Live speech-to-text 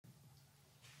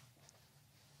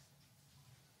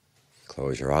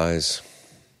Close your eyes.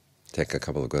 Take a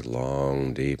couple of good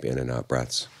long, deep in and out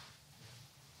breaths.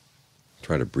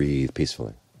 Try to breathe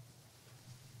peacefully.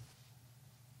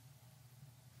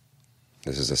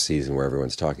 This is a season where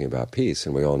everyone's talking about peace,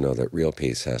 and we all know that real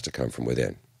peace has to come from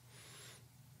within.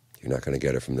 You're not going to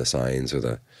get it from the signs or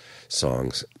the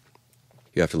songs.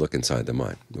 You have to look inside the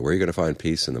mind. Where are you going to find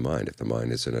peace in the mind if the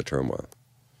mind is in a turmoil?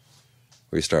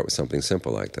 Well, you start with something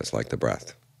simple like this, like the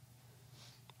breath.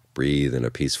 Breathe in a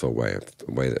peaceful way,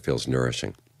 a way that feels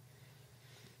nourishing,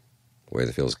 a way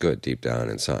that feels good deep down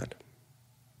inside.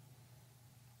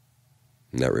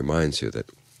 And that reminds you that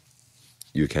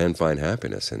you can find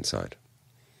happiness inside.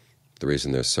 The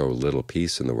reason there's so little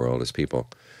peace in the world is people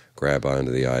grab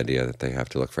onto the idea that they have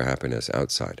to look for happiness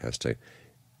outside. It has to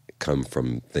come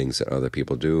from things that other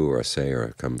people do or say,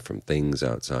 or come from things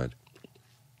outside.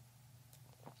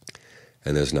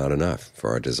 And there's not enough for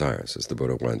our desires. As the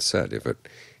Buddha once said,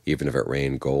 even if it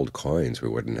rained gold coins, we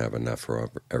wouldn't have enough for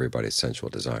everybody's sensual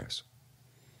desires.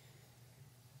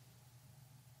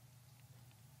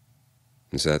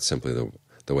 And so that's simply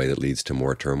the way that leads to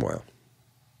more turmoil.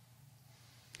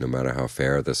 No matter how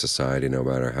fair the society, no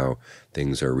matter how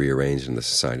things are rearranged in the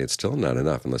society, it's still not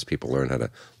enough unless people learn how to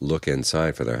look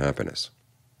inside for their happiness.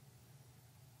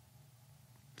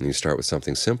 And you start with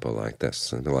something simple like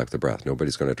this, like the breath.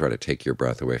 Nobody's going to try to take your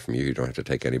breath away from you. You don't have to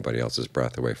take anybody else's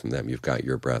breath away from them. You've got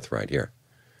your breath right here.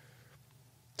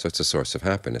 So it's a source of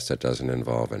happiness that doesn't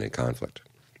involve any conflict.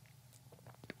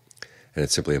 And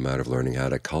it's simply a matter of learning how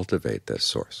to cultivate this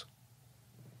source.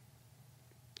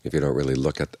 If you don't really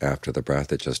look after the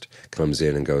breath, it just comes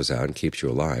in and goes out and keeps you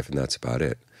alive, and that's about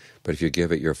it. But if you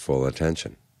give it your full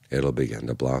attention, it'll begin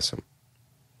to blossom.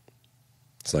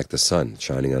 It's like the sun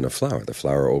shining on a flower. The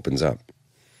flower opens up.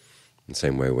 In the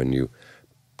same way, when you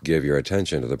give your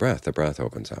attention to the breath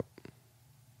opens up.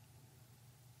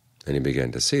 And you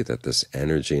begin to see that this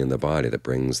energy in the body that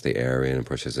brings the air in and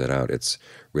pushes it out, it's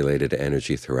related to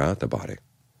energy throughout the body,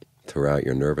 throughout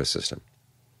your nervous system.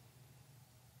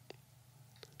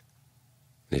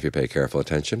 And if you pay careful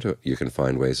attention to it, you can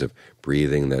find ways of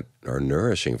breathing that are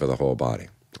nourishing for the whole body,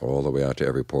 all the way out to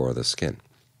every pore of the skin.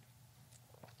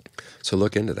 So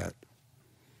look into that.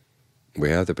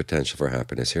 We have the potential for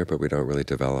happiness here, but we don't really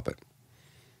develop it.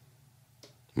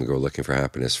 We go looking for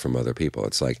happiness from other people.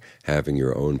 It's like having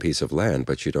your own piece of land,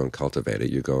 but you don't cultivate it.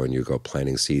 You go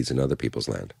planting seeds in other people's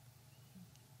land.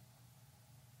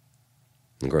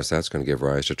 And of course, that's going to give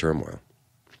rise to turmoil.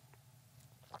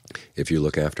 If you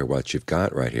look after what you've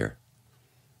got right here,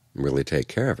 and really take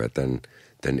care of it, then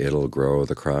it'll grow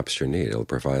the crops you need. It'll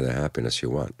provide the happiness you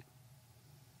want.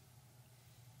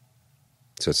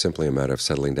 So it's simply a matter of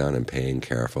settling down and paying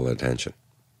careful attention.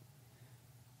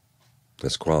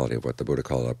 This quality of what the Buddha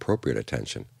called appropriate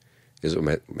attention is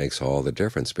what makes all the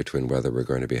difference between whether we're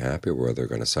going to be happy or whether we're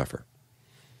going to suffer.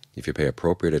 If you pay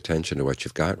appropriate attention to what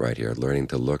you've got right here, learning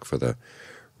to look for the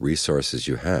resources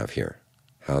you have here,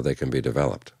 how they can be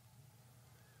developed,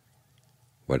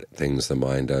 what things the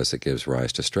mind does that gives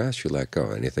rise to stress, you let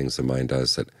go. Any things the mind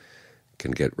does that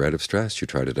can get rid of stress, you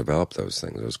try to develop those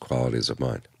things, those qualities of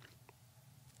mind.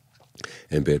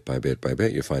 And bit by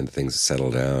bit, you find the things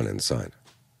settle down inside.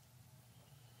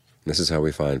 And this is how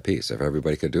we find peace. If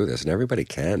everybody could do this, and everybody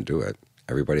can do it,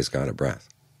 everybody's got a breath,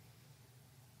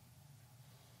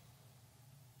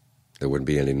 there wouldn't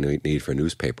be any need for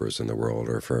newspapers in the world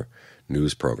or for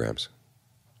news programs,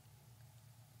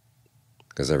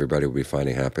 because everybody would be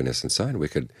finding happiness inside. We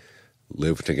could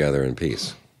live together in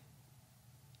peace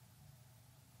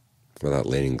without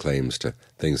laying claims to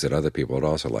things that other people would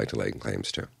also like to lay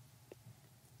claims to.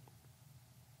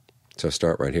 So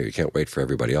start right here. You can't wait for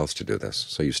everybody else to do this,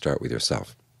 so you start with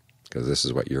yourself, because this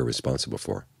is what you're responsible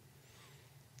for.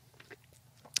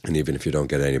 And even if you don't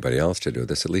get anybody else to do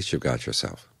this, at least you've got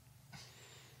yourself.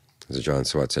 As John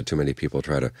Swat said, too many people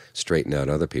try to straighten out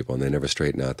other people, and they never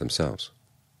straighten out themselves.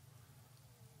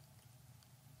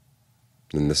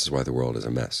 And this is why the world is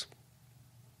a mess.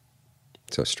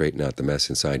 So straighten out the mess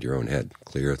inside your own head.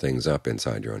 Clear things up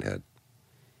inside your own head.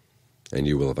 And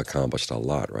you will have accomplished a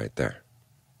lot right there.